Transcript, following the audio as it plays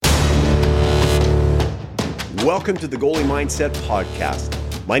Welcome to the Goalie Mindset Podcast.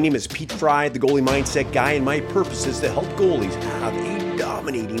 My name is Pete Fry, the Goalie Mindset Guy, and my purpose is to help goalies have a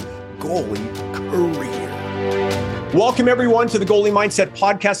dominating goalie career. Welcome, everyone, to the Goalie Mindset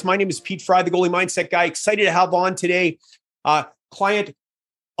Podcast. My name is Pete Fry, the Goalie Mindset Guy. Excited to have on today client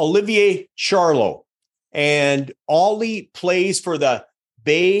Olivier Ciarlo. And Ollie plays for the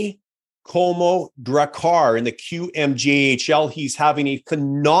Bay Como Drakkar in the QMJHL. He's having a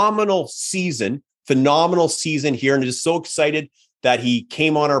phenomenal season here, and just so excited that he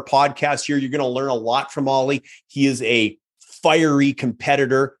came on our podcast here. You're going to learn a lot from Ollie. He is a fiery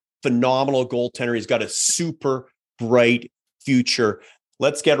competitor, phenomenal goaltender. He's got a super bright future.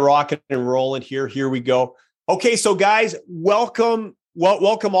 Let's get rocking and rolling here. Here we go. Okay, so guys, welcome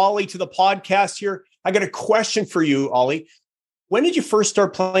Ollie to the podcast here. I got a question for you, Ollie. When did you first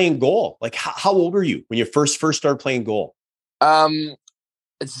start playing goal? Like, how old were you when you first started playing goal?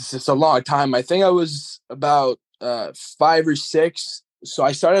 It's a long time. I think I was about 5 or 6. So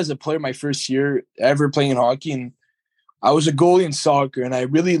I started as a player my first year ever playing hockey, and I was a goalie in soccer. And I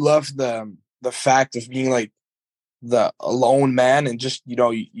really loved the fact of being like the alone man, and just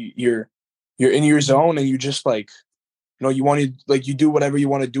you're in your zone, and you just you want to you do whatever you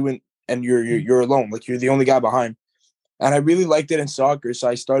want to do, and you're alone, like you're the only guy behind. And I really liked it in soccer, so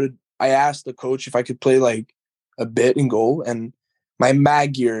I asked the coach if I could play like a bit in goal. And my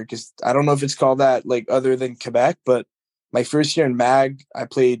MAG year, because I don't know if it's called that like other than Quebec, but my first year in MAG, I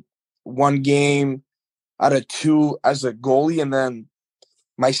played 1 game out of 2 as a goalie. And then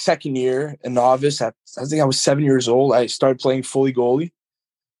my second year in novice, I think I was 7 years old, I started playing fully goalie.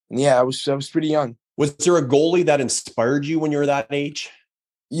 And yeah, I was pretty young. Was there a goalie that inspired you when you were that age?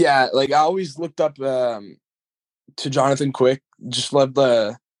 Yeah, like I always looked up to Jonathan Quick. Just loved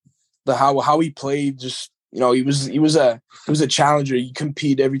the how he played. Just he was a challenger. He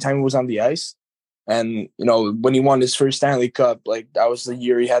competed every time he was on the ice. And when he won his first Stanley Cup, like that was the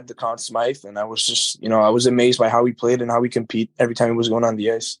year he had the Conn Smythe, and I was just I was amazed by how he played and how he competed every time he was going on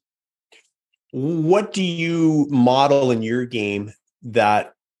the ice. What do you model in your game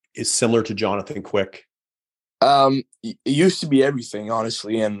that is similar to Jonathan Quick? It used to be everything,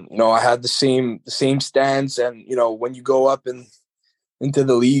 honestly. And, I had the same stance. And, when you go up into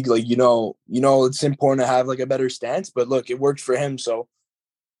the league, like, it's important to have like a better stance, but look, it worked for him. So,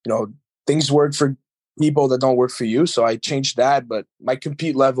 things work for people that don't work for you. So I changed that, but my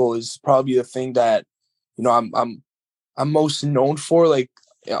compete level is probably the thing that, I'm most known for, like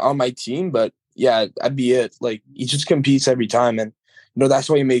on my team. But yeah, that'd be it. Like he just competes every time. And, that's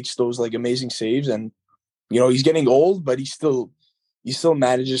why he makes those like amazing saves. And, he's getting old, but he still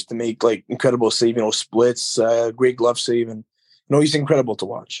manages to make like incredible save, splits, great glove save. And, he's incredible to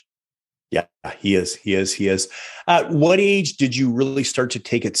watch. Yeah, he is. At what age did you really start to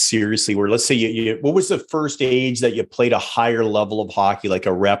take it seriously? Where, let's say what was the first age that you played a higher level of hockey, like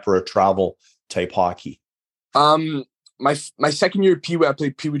a rep or a travel type hockey? My second year at Pee Wee, I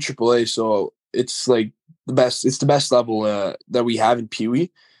played Pee Wee AAA. So it's like it's the best level that we have in Pee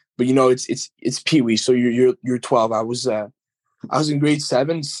Wee. But it's Pee Wee, so you're 12. I was in grade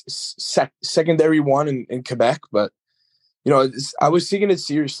 7, secondary 1 in Quebec. But I was taking it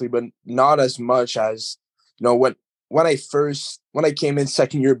seriously, but not as much as when I came in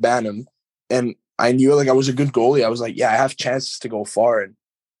second year Bantam, and I knew like I was a good goalie. I was like, yeah, I have chances to go far. And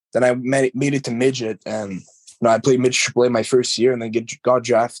then I made it to midget, and I played midget AAA my first year, and then got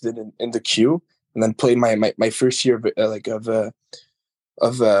drafted in the Q, and then played my first year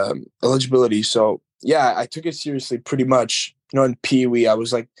of eligibility. So yeah, I took it seriously pretty much. In Pee Wee, I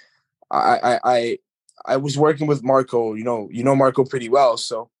was like, I was working with Marco. Marco pretty well.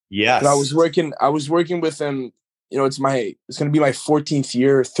 So yes, I was working with him. It's going to be my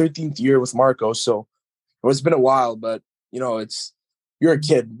 13th year with Marco. So it's been a while, but you're a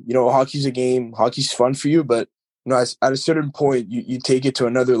kid. Hockey's a game. Hockey's fun for you, but at a certain point, you take it to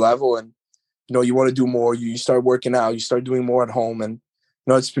another level, and you want to do more. You start working out. You start doing more at home, and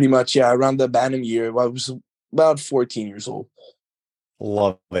it's pretty much, around the Bantam year. I was about 14 years old.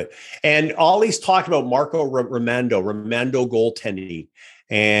 Love it. And Ollie's talked about Marco Raimondo goaltending.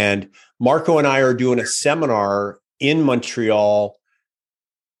 And Marco and I are doing a seminar in Montreal.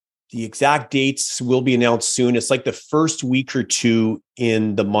 The exact dates will be announced soon. It's like the first week or 2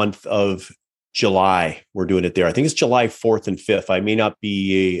 in the month of July. We're doing it there. I think it's July 4th and 5th. I may not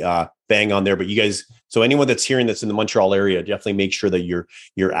be bang on there, but you guys, so anyone that's hearing this in the Montreal area, definitely make sure that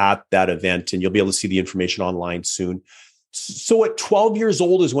you're at that event, and you'll be able to see the information online soon. So at 12 years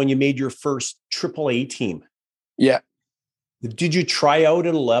old is when you made your first AAA team. Yeah. Did you try out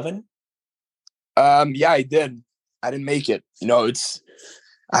at 11? Yeah, I did. I didn't make it.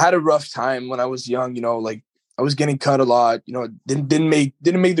 I had a rough time when I was young. was getting cut a lot. Didn't make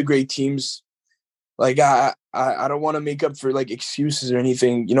the great teams. Like I don't want to make up for like excuses or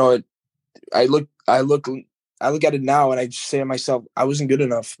anything. I look at it now and I just say to myself, I wasn't good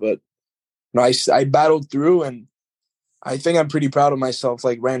enough. But I battled through, and I think I'm pretty proud of myself.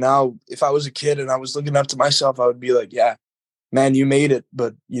 Like right now, if I was a kid and I was looking up to myself, I would be like, yeah, man, you made it.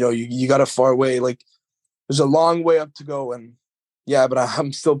 But you got a far way. Like there's a long way up to go, and yeah, but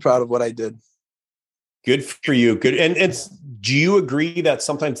I'm still proud of what I did. Good for you. Good. And do you agree that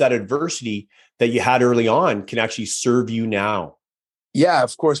sometimes that adversity that you had early on can actually serve you now? Yeah,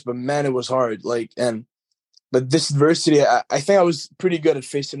 of course. But man, it was hard. But this adversity, I think I was pretty good at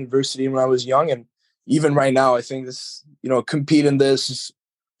facing adversity when I was young. And even right now, I think this, compete in this is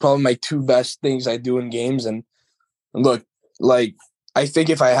probably my two best things I do in games. And look, like, I think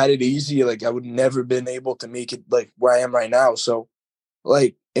if I had it easy, like I would never been able to make it like where I am right now. So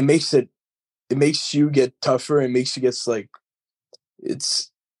like, it makes you get tougher. It makes you get like, I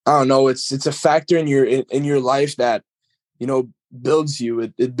don't know. It's a factor in your life that, builds you.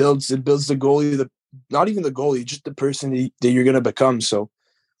 It builds the goalie, not even the goalie, just the person that you're going to become. So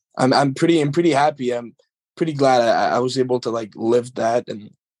I'm pretty happy. I'm pretty glad I was able to like live that.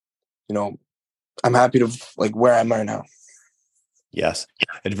 And, I'm happy to like where I'm right now. Yes.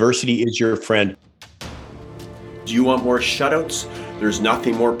 Adversity is your friend. Do you want more shutouts? There's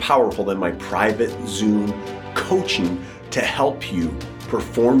nothing more powerful than my private Zoom coaching to help you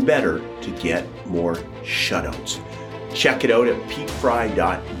perform better to get more shutouts. Check it out at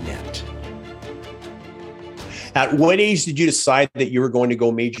petefry.net. At what age did you decide that you were going to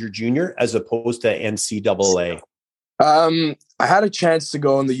go major junior as opposed to NCAA? I had a chance to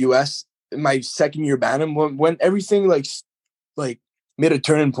go in the US in my second year Bantam when everything like made a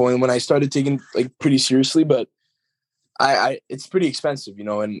turning point, when I started taking like pretty seriously. But I it's pretty expensive,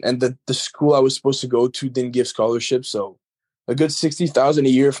 and the school I was supposed to go to didn't give scholarships, so a good $60,000 a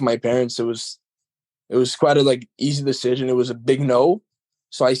year for my parents. It was quite a like easy decision. It was a big no.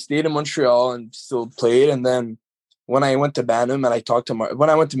 So I stayed in Montreal and still played. And then when I went to Bantam and when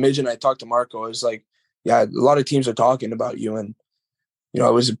I went to Midget and I talked to Marco, I was like, yeah, a lot of teams are talking about you. And, it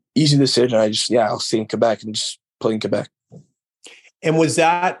was an easy decision. I'll stay in Quebec and just play in Quebec. And was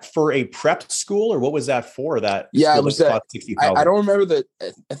that for a prep school, or what was that for? Yeah, it was that. I don't remember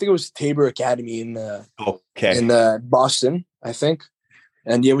I think it was Tabor Academy in Boston, I think.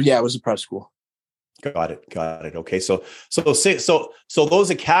 And yeah, it was a prep school. Got it. Okay. So those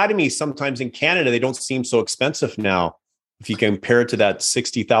academies sometimes in Canada, they don't seem so expensive now if you compare it to that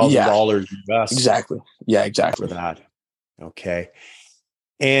 $60,000 US. Exactly. Yeah, exactly. For that. Okay.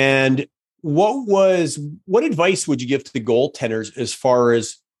 And what advice would you give to the goaltenders as far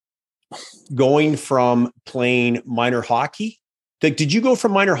as going from playing minor hockey? Like, did you go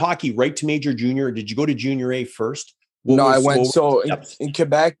from minor hockey right to major junior, or did you go to junior A first? I went. So in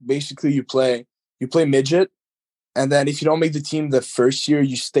Quebec, basically you play midget. And then if you don't make the team the first year,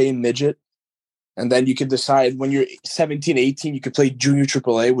 you stay in midget. And then you can decide when you're 17, 18, you could play junior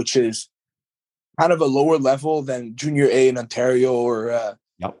AAA, which is kind of a lower level than junior A in Ontario or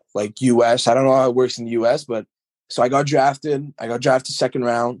like US. I don't know how it works in the US, but so I got drafted second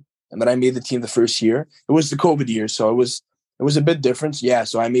round, and then I made the team the first year. It was the COVID year, so it was a bit different. Yeah,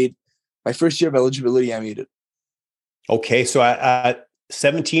 so I made my first year of eligibility. I made it. Okay, so at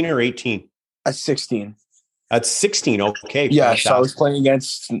 17 or 18? At 16. At 16, okay. Yeah, fantastic. So I was playing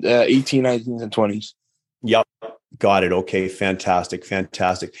against 18, 19s, and 20s. Yep, got it. Okay,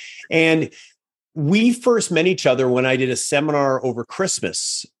 fantastic. And we first met each other when I did a seminar over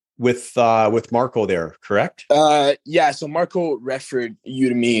Christmas with Marco there, correct? Yeah, so Marco referred you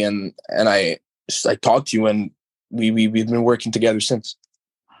to me, and I talked to you, and we've been working together since.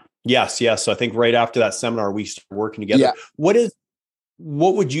 Yes. So I think right after that seminar, we started working together. Yeah.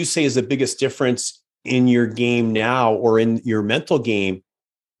 What would you say is the biggest difference in your game now, or in your mental game,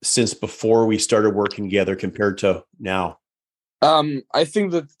 since before we started working together compared to now? I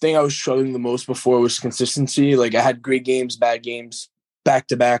think the thing I was struggling the most before was consistency. Like I had great games, bad games, back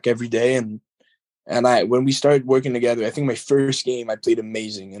to back every day. And when we started working together, I think my first game I played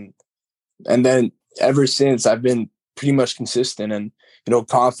amazing. And then ever since I've been pretty much consistent, and,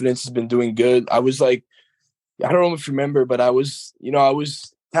 confidence has been doing good. I was like, I don't know if you remember, but I was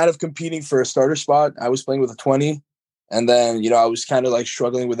kind of competing for a starter spot. I was playing with a 20, and then, I was kind of like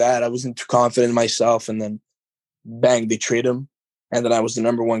struggling with that. I wasn't too confident in myself. And then bang, they trade him. And then I was the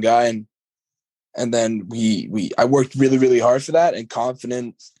number one guy. And then I worked really, really hard for that. And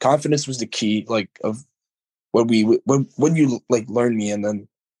confidence was the key, like of when you like learn me. And then,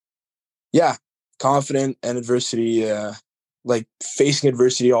 yeah, confident and adversity, like facing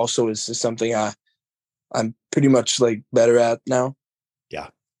adversity also is something I'm pretty much like better at now. Yeah.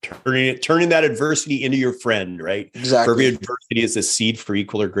 Turning that adversity into your friend, right? Exactly. For every adversity is a seed for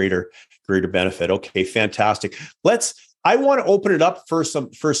equal or greater benefit. Okay, fantastic. I want to open it up for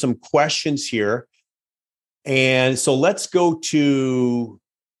some questions here. And so let's go to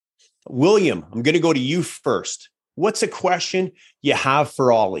William. I'm going to go to you first. What's a question you have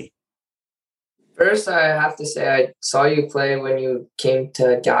for Ollie? First, I have to say I saw you play when you came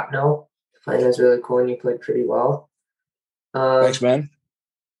to Gatineau. Playing was really cool, and you played pretty well. Thanks, man.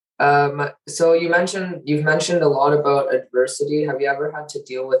 So you've mentioned a lot about adversity. Have you ever had to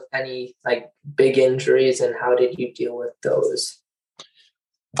deal with any like big injuries, and how did you deal with those?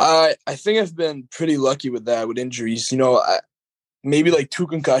 I think I've been pretty lucky with that, with injuries. Maybe like 2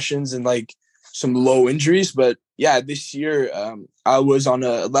 concussions and like some low injuries. But yeah, this year I was on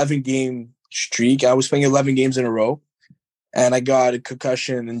a 11-game streak. I was playing 11 games in a row, and I got a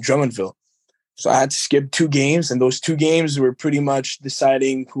concussion in Drummondville. So I had to skip 2 games, and those 2 games were pretty much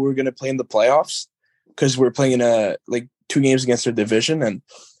deciding who we're going to play in the playoffs, because we're playing in 2 games against our division. And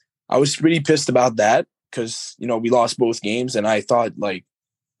I was pretty pissed about that because, we lost both games, and I thought like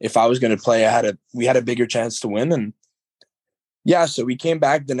if I was going to play, we had a bigger chance to win. And yeah, so we came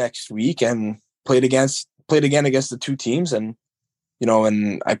back the next week and played again against the 2 teams, and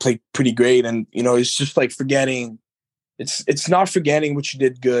and I played pretty great. And it's just like forgetting. It's not forgetting what you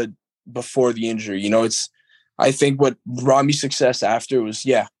did good before the injury. I think what brought me success after was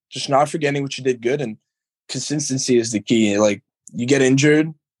just not forgetting what you did good, and consistency is the key. Like, you get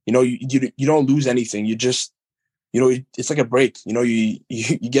injured, you don't lose anything. You just it's like a break. You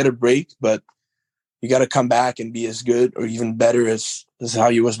get a break, but you got to come back and be as good or even better as how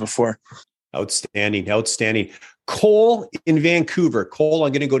you was before. Outstanding. Cole in Vancouver. Cole,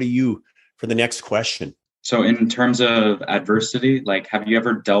 I'm going to go to you for the next question. So in terms of adversity, like, have you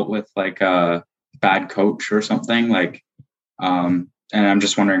ever dealt with like a bad coach or something? Like, and I'm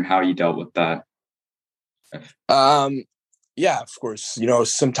just wondering how you dealt with that. Yeah, of course.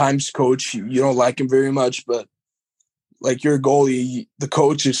 Sometimes coach, you don't like him very much, but like, you're a goalie, the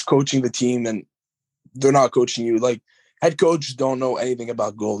coach is coaching the team and they're not coaching you. Like, head coaches don't know anything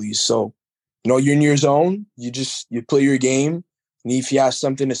about goalies. So, you're in your zone, you play your game. And if he has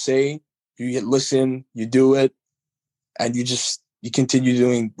something to say, you listen, you do it, and you continue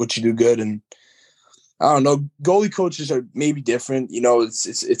doing what you do good. And I don't know, goalie coaches are maybe different.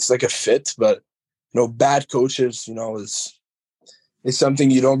 It's like a fit, but bad coaches, it's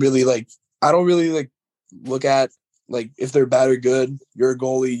something you don't really like. I don't really like look at like if they're bad or good. You're a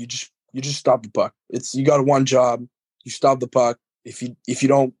goalie, you just stop the puck. You got one job, you stop the puck. If you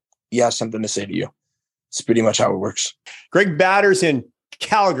don't, he has something to say to you. It's pretty much how it works. Greg Batter's in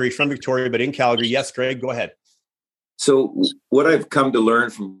Calgary, from Victoria, but in Calgary. Yes, Greg, go ahead. So what I've come to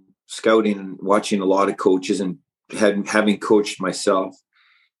learn from scouting and watching a lot of coaches and having coached myself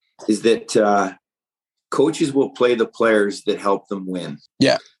is that coaches will play the players that help them win.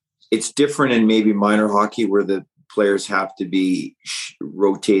 Yeah. It's different in maybe minor hockey where the players have to be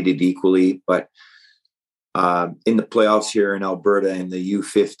rotated equally. But in the playoffs here in Alberta in the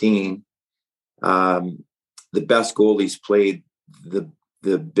U15, the best goalies played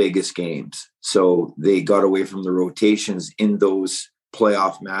the biggest games. So they got away from the rotations in those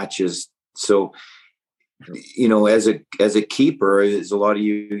playoff matches. So, as a keeper, there's a lot of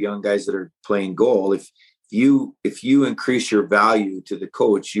you young guys that are playing goal. If you increase your value to the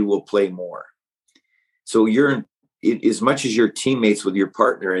coach, you will play more. So as much as your teammates with your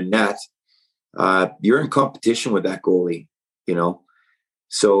partner in net, you're in competition with that goalie,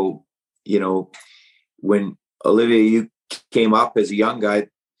 So, when Olivier, you came up as a young guy,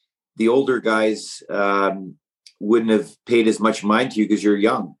 the older guys wouldn't have paid as much mind to you because you're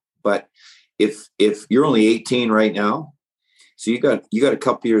young. But if you're only 18 right now, so you got a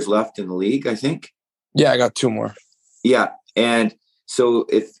couple years left in the league, I think. Yeah, I got 2 more. Yeah, and so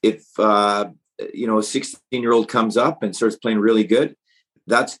if a 16-year-old comes up and starts playing really good,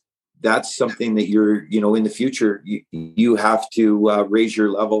 that's something that you're in the future you have to raise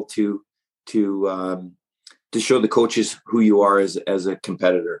your level to show the coaches who you are as a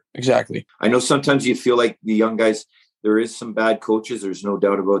competitor. Exactly. I know sometimes you feel like the young guys, there is some bad coaches. There's no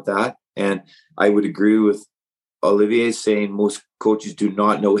doubt about that. And I would agree with Olivier saying most coaches do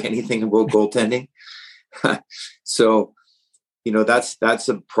not know anything about goaltending. So, that's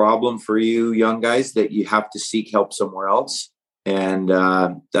a problem for you young guys, that you have to seek help somewhere else. And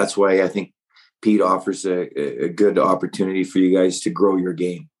that's why I think Pete offers a good opportunity for you guys to grow your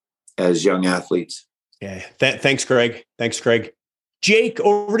game as young athletes. Yeah. Thanks, Greg. Jake,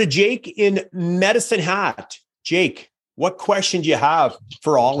 over to Jake in Medicine Hat. Jake. What question do you have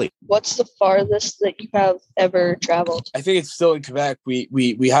for Ollie? What's the farthest that you have ever traveled? I think it's still in Quebec.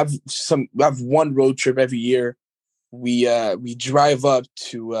 We have one road trip every year. We drive up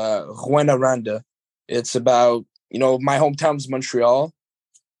to Rouyn-Noranda. It's about, my hometown is Montreal,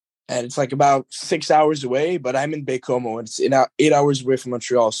 and it's like about 6 hours away, but I'm in Baie-Comeau, and it's 8 hours away from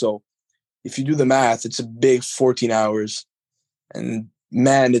Montreal. So if you do the math, it's a big 14 hours. And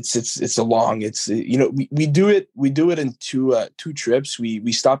man, it's a long, we do it in two trips.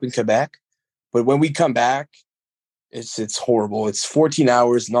 We stop in Quebec, but when we come back, it's horrible. It's 14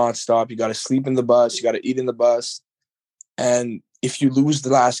 hours nonstop. You got to sleep in the bus. You got to eat in the bus. And if you lose the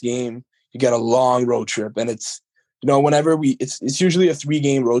last game, you get a long road trip. And it's, whenever it's usually a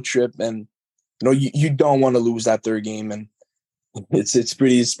 3-game road trip, and you don't want to lose that third game. And it's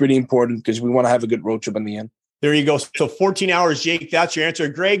pretty important because we want to have a good road trip in the end. There you go. So 14 hours, Jake, that's your answer.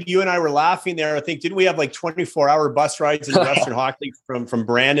 Greg, you and I were laughing there. I think, didn't we have like 24-hour bus rides in the Western Hockey League from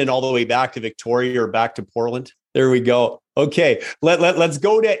Brandon all the way back to Victoria or back to Portland? There we go. Okay, let's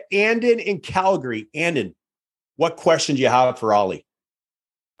go to Andon in Calgary. Andon, what question do you have for Ollie?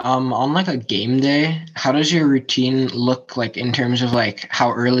 On like a game day, how does your routine look like in terms of like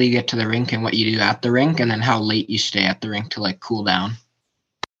how early you get to the rink and what you do at the rink, and then how late you stay at the rink to like cool down?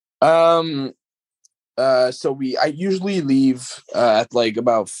 So I usually leave at like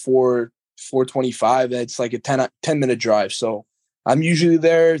about 4:25, and it's like a 10-minute drive. So I'm usually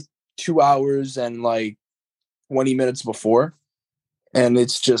there 2 hours and like 20 minutes before. And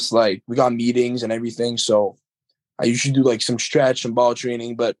it's just like we got meetings and everything. So I usually do like some stretch and ball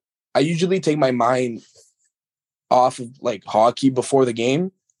training, but I usually take my mind off of like hockey before the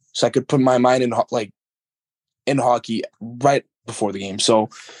game, so I could put my mind in hockey right before the game. So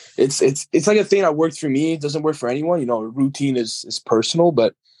it's like a thing that worked for me. It doesn't work for anyone. Routine is personal,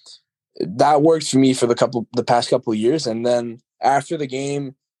 but that works for me for the past couple of years. And then after the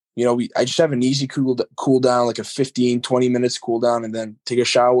game, I just have an easy cool down, like a 15-20 minutes cool down, and then take a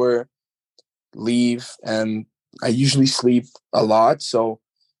shower, leave, and I usually sleep a lot. So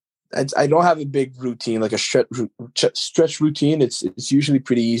I don't have a big routine, like a stretch routine. It's usually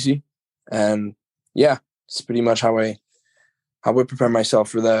pretty easy, and yeah, it's pretty much how I prepare myself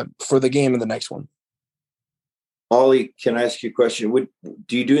for the game and the next one. Ollie, can I ask you a question?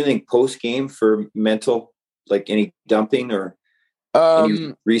 Do you do anything post game for mental, like any dumping or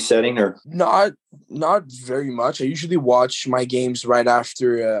any resetting, or not very much? I usually watch my games right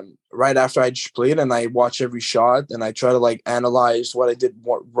after I just played, and I watch every shot, and I try to like analyze what I did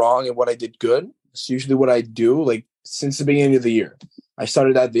wrong and what I did good. It's usually what I do, like since the beginning of the year. I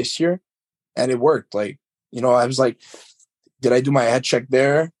started that this year, and it worked. Like, I was like, did I do my head check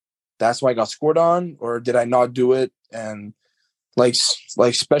there? That's why I got scored on, or did I not do it? And like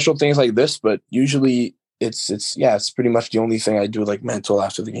special things like this, but usually it's pretty much the only thing I do like mental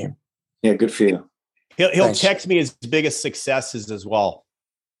after the game. Yeah, good for you. He'll text me his biggest successes as well.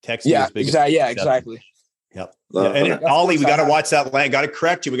 Text me his biggest exactly. Yep. And Ollie, we got to watch that. Got to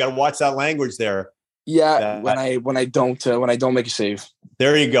correct you. We got to watch that language there. Yeah, when I don't make a save.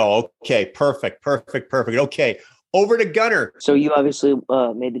 There you go. Okay, perfect. Okay, over to Gunnar. So you obviously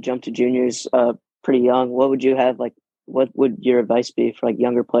made the jump to juniors pretty young. What would you have what would your advice be for like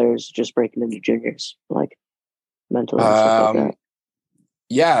younger players just breaking into juniors, like mentally and stuff like that?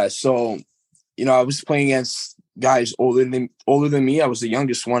 Yeah, so I was playing against guys older than me. I was the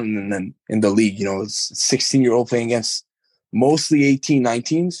youngest one in the league. It's 16-year-old playing against mostly 18,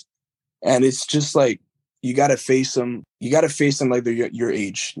 19s, and it's just like you got to face them. You got to face them like they're your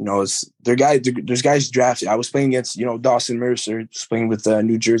age. There's guys drafted. I was playing against Dawson Mercer, just playing with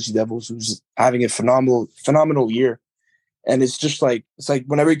New Jersey Devils, who's having a phenomenal year. And it's just like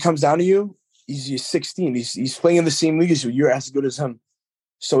whenever it comes down to you, he's 16. He's playing in the same league as you. You're as good as him.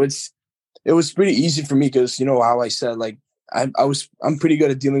 So it was pretty easy for me because how I said, like I'm pretty good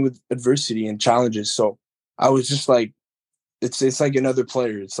at dealing with adversity and challenges. So I was just like, it's like another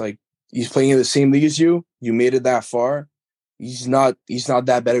player. It's like he's playing in the same league as you. You made it that far. He's not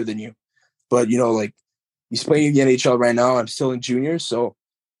that better than you. But like he's playing in the NHL right now. I'm still in juniors, so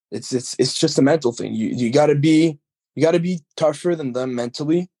it's just a mental thing. You gotta be tougher than them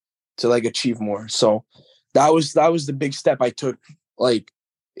mentally to like achieve more. So that was the big step I took like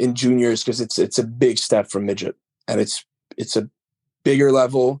in juniors, because it's a big step from midget, and it's a bigger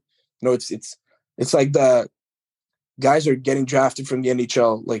level. It's like the guys are getting drafted from the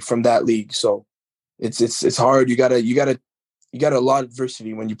NHL, like from that league. So it's hard. You got a lot of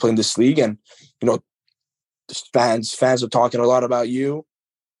adversity when you play in this league, and fans are talking a lot about you,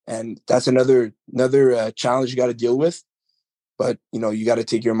 and that's another challenge you got to deal with. But you got to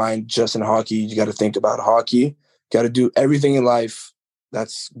take your mind just in hockey. You got to think about hockey, got to do everything in life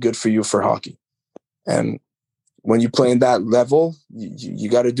that's good for you for hockey. And when you play in that level, you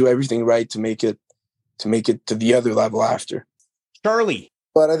got to do everything right to make it to the other level after. Charlie.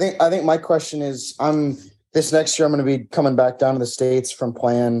 But I think my question is, this next year I'm going to be coming back down to the States from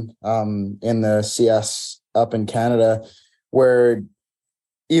playing in the CS up in Canada, where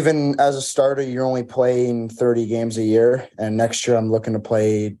even as a starter, you're only playing 30 games a year. And next year I'm looking to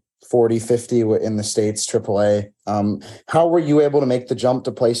play 40, 50 in the States AAA. How were you able to make the jump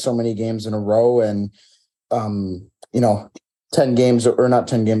to play so many games in a row and, 10 games, or not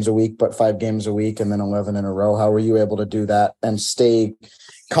 10 games a week, but 5 games a week and then 11 in a row? How were you able to do that and stay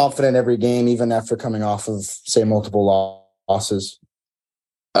confident every game, even after coming off of, say, multiple losses?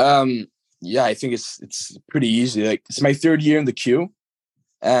 Yeah, I think it's pretty easy. Like, it's my 3rd year in the Q.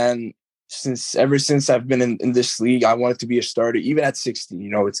 And ever since I've been in this league, I wanted to be a starter, even at 16.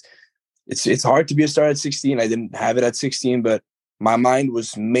 It's hard to be a starter at 16. I didn't have it at 16, but my mind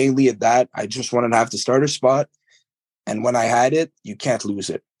was mainly at that. I just wanted to have the starter spot. And when I had it, you can't lose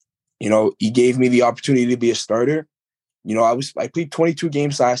it. He gave me the opportunity to be a starter. I played 22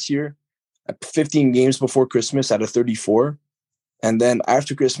 games last year, 15 games before Christmas out of 34. And then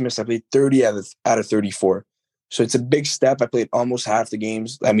after Christmas, I played 30 out of 34. So it's a big step. I played almost half the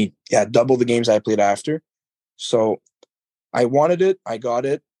games. Double the games I played after. So I wanted it. I got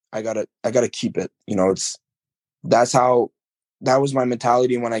it. I got to keep it. That was my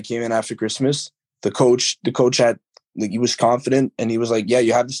mentality when I came in after Christmas. The coach had, he was confident and he was like, yeah,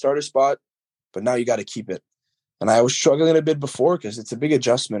 you have the starter spot, but now you got to keep it. And I was struggling a bit before because it's a big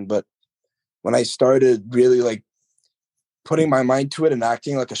adjustment. But when I started really putting my mind to it and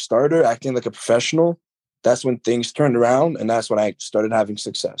acting like a starter, acting like a professional, that's when things turned around, and that's when I started having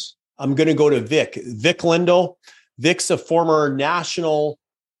success. I'm going to go to Vic Lindell. Vic's a former national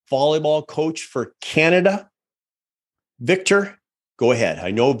volleyball coach for Canada. Victor, go ahead.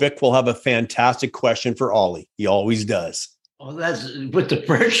 I know Vic will have a fantastic question for Ollie. He always does. Oh, that's put the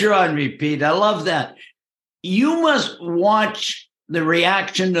pressure on me, Pete. I love that. You must watch the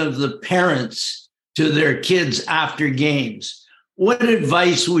reaction of the parents to their kids after games. What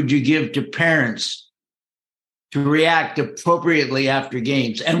advice would you give to parents to react appropriately after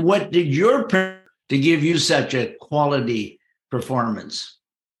games? And what did your parents to give you such a quality performance?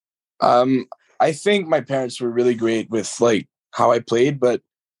 I think my parents were really great with how I played, but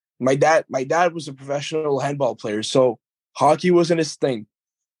my dad was a professional handball player, so hockey wasn't his thing.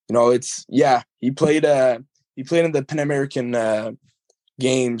 He played in the Pan American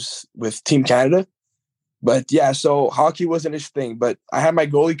games with Team Canada, but so hockey wasn't his thing. But I had my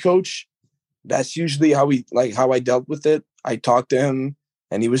goalie coach. That's usually how I dealt with it. I talked to him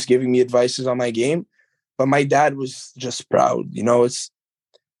and he was giving me advices on my game, but my dad was just proud. It's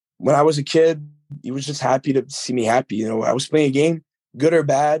when I was a kid, he was just happy to see me happy. I was playing a game, good or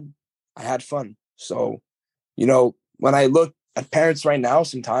bad, I had fun. So, when I look at parents right now,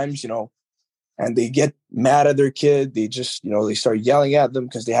 sometimes, and they get mad at their kid, they just, they start yelling at them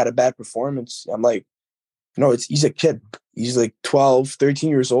because they had a bad performance. I'm like, he's a kid. He's 12,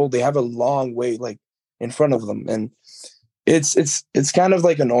 13 years old. They have a long way in front of them. And it's kind of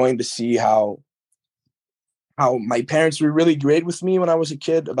annoying to see how my parents were really great with me when I was a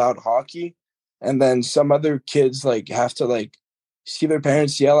kid about hockey. And then some other kids have to see their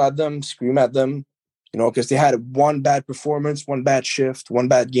parents yell at them, scream at them, because they had one bad performance, one bad shift, one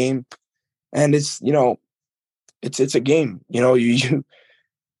bad game. And it's a game,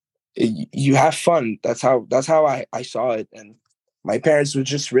 you have fun. That's how I saw it. And my parents were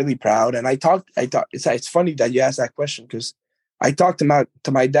just really proud. And I talked, it's funny that you asked that question, because I talked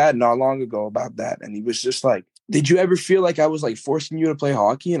to my dad not long ago about that. And he was just like, did you ever feel like I was forcing you to play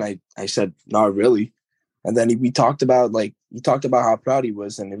hockey? And I said, not really. And then we talked about how proud he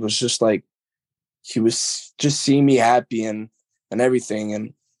was. And it was just he was just seeing me happy and everything.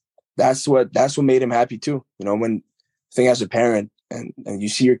 And that's what made him happy too. When I think as a parent and you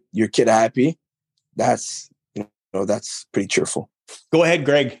see your kid happy, that's pretty cheerful. Go ahead,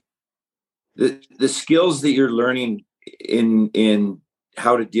 Greg. The skills that you're learning in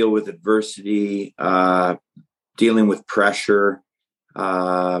how to deal with adversity, dealing with pressure,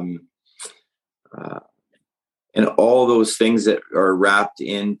 and all those things that are wrapped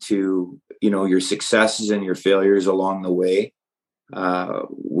into, your successes and your failures along the way,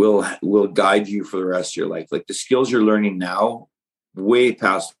 will guide you for the rest of your life. The skills you're learning now, way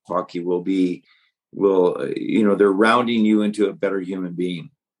past hockey, they're rounding you into a better human being,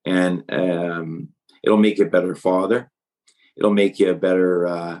 and it'll make you a better father. It'll make you a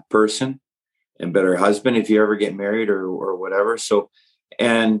better person and better husband if you ever get married or whatever. So,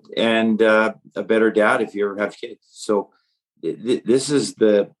 and a better dad if you ever have kids. So this is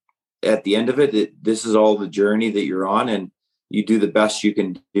at the end of it, this is all the journey that you're on, and you do the best you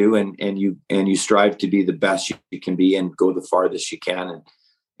can do, and you strive to be the best you can be and go the farthest you can.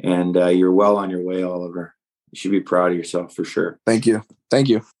 And you're well on your way, Oliver. You should be proud of yourself for sure. Thank you.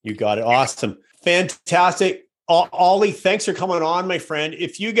 You got it. Awesome. Fantastic. Ollie, thanks for coming on, my friend.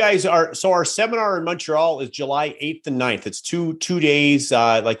 If you guys our seminar in Montreal is July 8th and 9th. It's two days,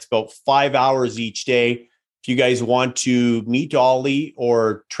 like about 5 hours each day. If you guys want to meet Ollie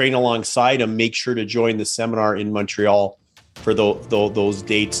or train alongside him, make sure to join the seminar in Montreal for those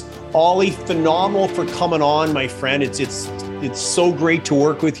dates. Ollie, phenomenal for coming on, my friend. It's so great to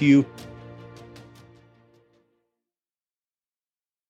work with you.